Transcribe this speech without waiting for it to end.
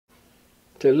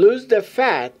To lose the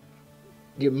fat,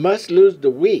 you must lose the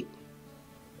wheat.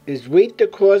 Is wheat the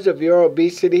cause of your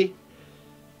obesity?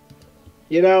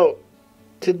 You know,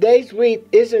 today's wheat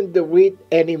isn't the wheat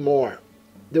anymore.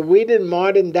 The wheat in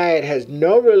modern diet has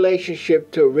no relationship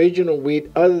to original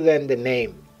wheat other than the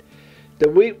name. The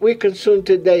wheat we consume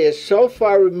today is so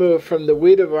far removed from the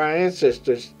wheat of our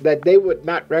ancestors that they would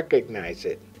not recognize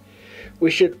it. We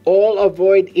should all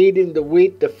avoid eating the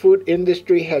wheat the food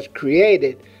industry has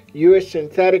created, use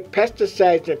synthetic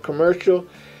pesticides and commercial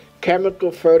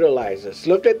chemical fertilizers.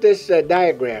 Look at this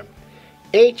diagram.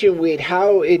 Ancient wheat,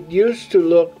 how it used to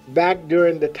look back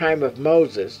during the time of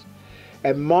Moses,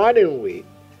 and modern wheat,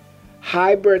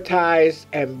 hybridized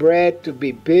and bred to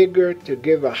be bigger to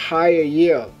give a higher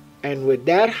yield. And with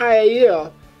that higher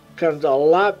yield comes a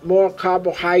lot more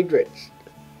carbohydrates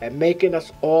and making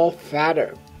us all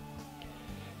fatter.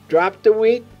 Drop the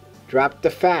wheat, drop the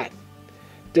fat.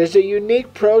 There's a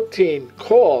unique protein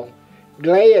called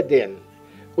gliadin,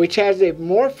 which has a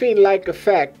morphine-like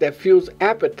effect that fuels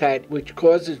appetite, which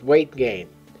causes weight gain.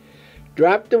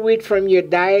 Drop the wheat from your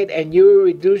diet and you will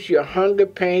reduce your hunger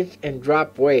pains and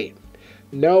drop weight.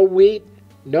 No wheat,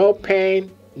 no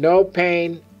pain, no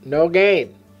pain, no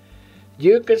gain.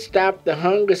 You can stop the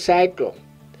hunger cycle.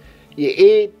 You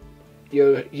eat,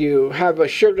 you have a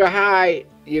sugar high,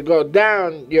 you go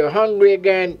down, you're hungry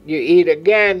again, you eat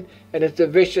again, and it's a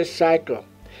vicious cycle.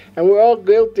 And we're all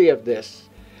guilty of this.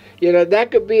 You know,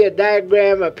 that could be a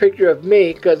diagram, a picture of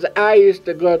me, because I used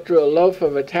to go through a loaf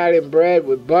of Italian bread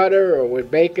with butter or with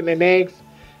bacon and eggs,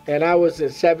 and I was in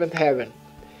seventh heaven.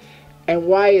 And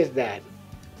why is that?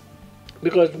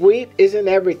 Because wheat isn't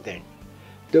everything.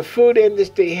 The food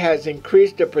industry has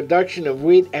increased the production of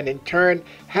wheat and in turn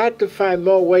had to find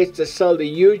more ways to sell the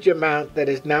huge amount that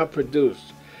is now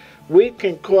produced. Wheat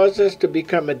can cause us to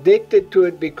become addicted to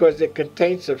it because it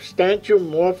contains substantial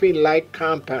morphine-like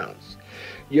compounds.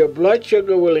 Your blood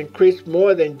sugar will increase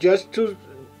more than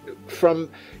from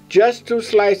just two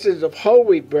slices of whole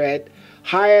wheat bread,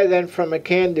 higher than from a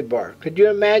candy bar. Could you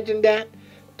imagine that?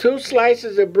 2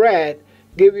 slices of bread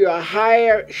give you a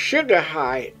higher sugar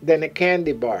high than a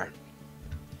candy bar.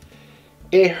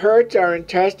 It hurts our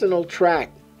intestinal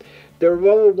tract. There are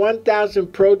over 1,000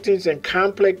 proteins and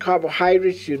complex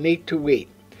carbohydrates unique to wheat.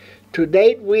 To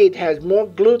date, wheat has more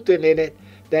gluten in it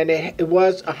than it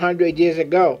was 100 years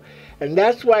ago. And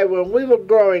that's why when we were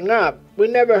growing up, we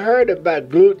never heard about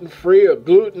gluten-free or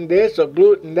gluten this or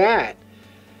gluten that.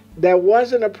 There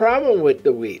wasn't a problem with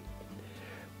the wheat.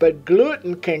 But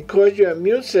gluten can cause your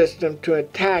immune system to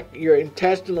attack your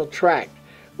intestinal tract,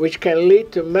 which can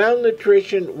lead to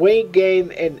malnutrition, weight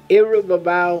gain, and irritable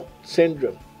bowel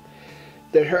syndrome.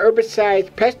 The herbicides,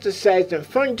 pesticides, and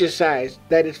fungicides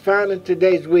that is found in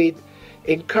today's wheat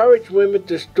encourage women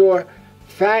to store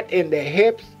fat in their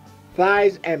hips,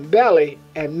 thighs, and belly,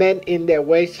 and men in their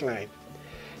waistline.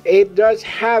 It does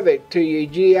havoc to your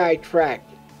GI tract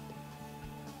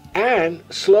and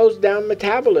slows down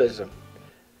metabolism.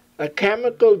 A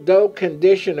chemical dough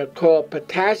conditioner called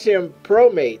potassium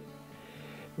bromate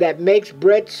that makes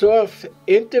bread soft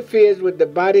interferes with the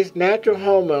body's natural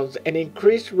hormones and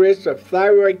increases risk of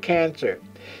thyroid cancer.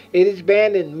 It is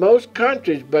banned in most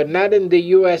countries, but not in the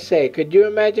USA. Could you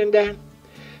imagine that?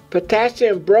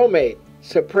 Potassium bromate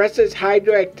suppresses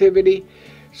hydroactivity,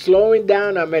 slowing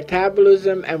down our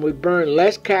metabolism, and we burn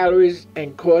less calories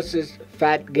and causes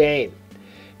fat gain.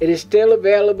 It is still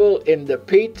available in the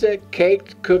pizza,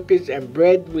 cakes, cookies, and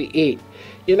bread we eat.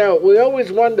 You know, we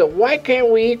always wonder, why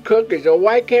can't we eat cookies, or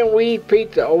why can't we eat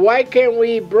pizza, or why can't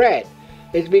we eat bread?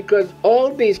 It's because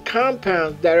all these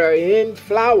compounds that are in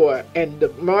flour and the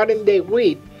modern day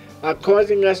wheat are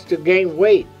causing us to gain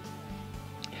weight.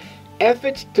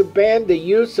 Efforts to ban the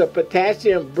use of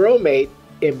potassium bromate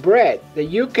in bread.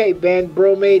 The UK banned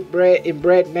bromate in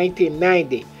bread in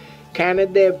 1990.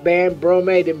 Canada banned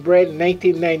bromate in bread in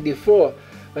 1994.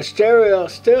 Australia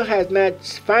still has not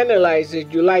finalized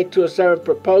its July 2007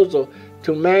 proposal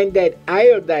to mandate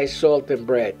iodized salt in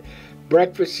bread,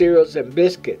 breakfast cereals, and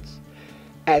biscuits.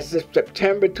 As of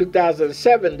September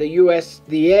 2007, the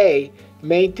USDA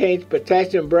maintains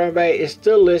potassium bromate is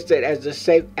still listed as a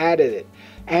safe additive.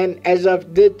 And as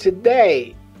of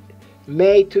today,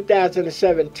 May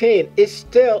 2017, it's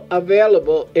still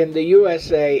available in the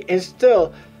USA and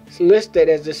still listed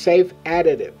as a safe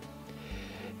additive.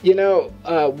 You know,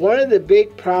 one of the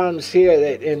big problems here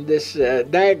that in this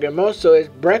diagram also is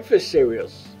breakfast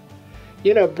cereals.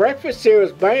 You know, breakfast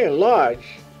cereals by and large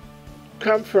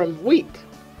come from wheat.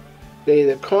 They're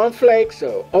either cornflakes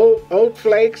or oat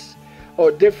flakes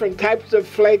or different types of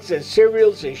flakes and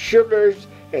cereals and sugars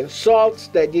and salts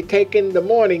that you take in the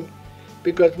morning,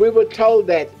 because we were told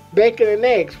that bacon and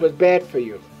eggs was bad for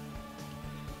you.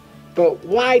 But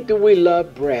why do we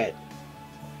love bread?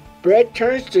 Bread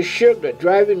turns to sugar,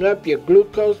 driving up your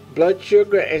glucose, blood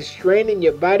sugar, and straining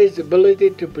your body's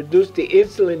ability to produce the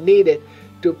insulin needed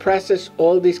to process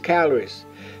all these calories.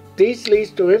 This leads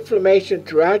to inflammation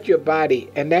throughout your body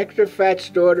and extra fat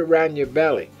stored around your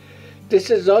belly.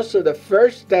 This is also the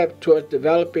first step towards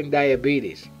developing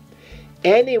diabetes.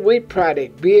 Any wheat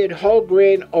product, be it whole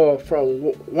grain or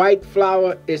from white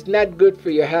flour, is not good for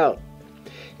your health.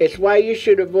 It's why you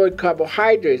should avoid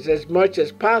carbohydrates as much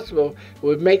as possible,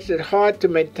 which makes it hard to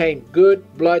maintain good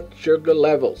blood sugar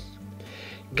levels.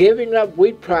 Giving up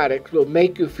wheat products will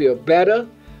make you feel better,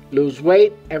 lose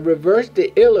weight, and reverse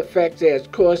the ill effects it has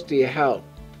caused to your health.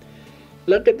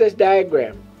 Look at this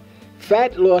diagram.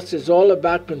 Fat loss is all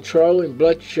about controlling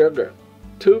blood sugar.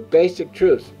 Two basic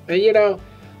truths. And you know,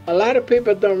 a lot of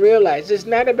people don't realize it's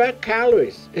not about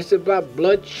calories, it's about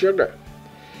blood sugar.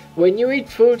 When you eat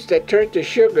foods that turn to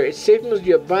sugar, it signals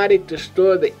your body to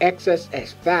store the excess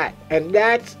as fat. And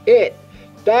that's it.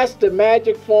 That's the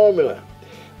magic formula.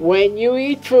 When you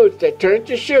eat foods that turn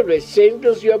to sugar, it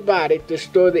signals your body to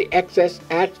store the excess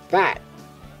as fat.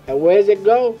 And where does it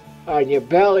go? On your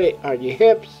belly, on your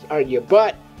hips, on your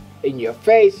butt, in your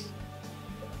face.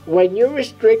 When you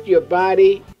restrict your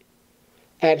body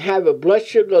and have a blood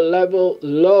sugar level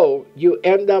low, you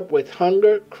end up with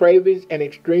hunger, cravings, and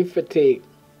extreme fatigue.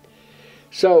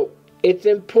 So it's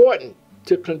important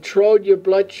to control your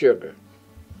blood sugar.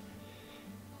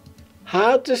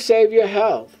 How to save your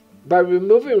health? By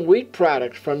removing wheat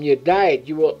products from your diet,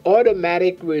 you will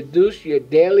automatically reduce your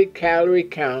daily calorie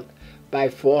count by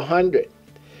 400.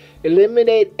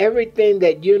 Eliminate everything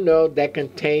that you know that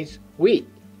contains wheat.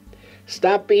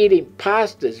 Stop eating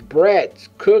pastas, breads,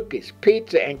 cookies,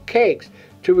 pizza, and cakes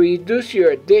to reduce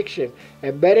your addiction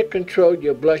and better control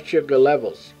your blood sugar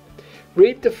levels.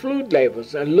 Read the food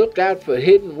labels and look out for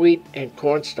hidden wheat and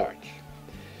cornstarch.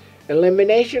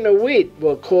 Elimination of wheat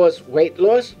will cause weight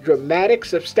loss, dramatic,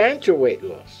 substantial weight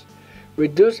loss.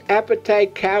 Reduce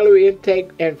appetite, calorie intake,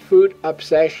 and food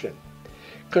obsession.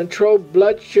 Control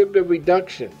blood sugar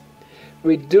reduction.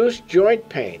 Reduce joint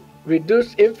pain.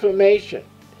 Reduce inflammation.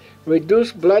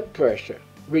 Reduce blood pressure.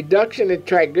 Reduction in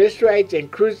triglycerides,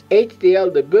 increase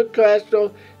HDL, the good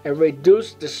cholesterol, and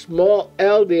reduce the small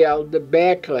LDL, the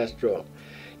bad cholesterol.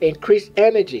 Increase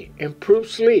energy, improve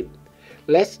sleep,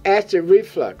 less acid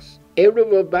reflux,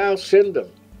 irritable bowel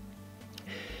syndrome.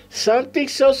 Something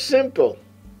so simple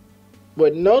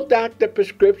with no doctor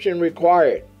prescription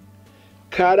required.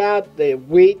 Cut out the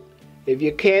wheat. If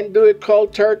you can't do it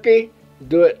cold turkey,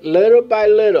 do it little by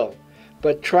little.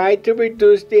 But try to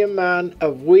reduce the amount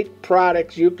of wheat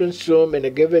products you consume in a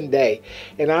given day.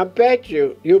 And I bet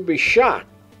you'll be shocked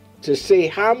to see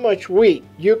how much wheat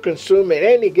you consume in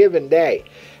any given day.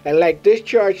 And like this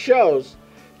chart shows,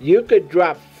 you could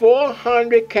drop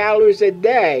 400 calories a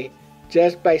day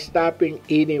just by stopping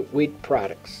eating wheat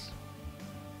products.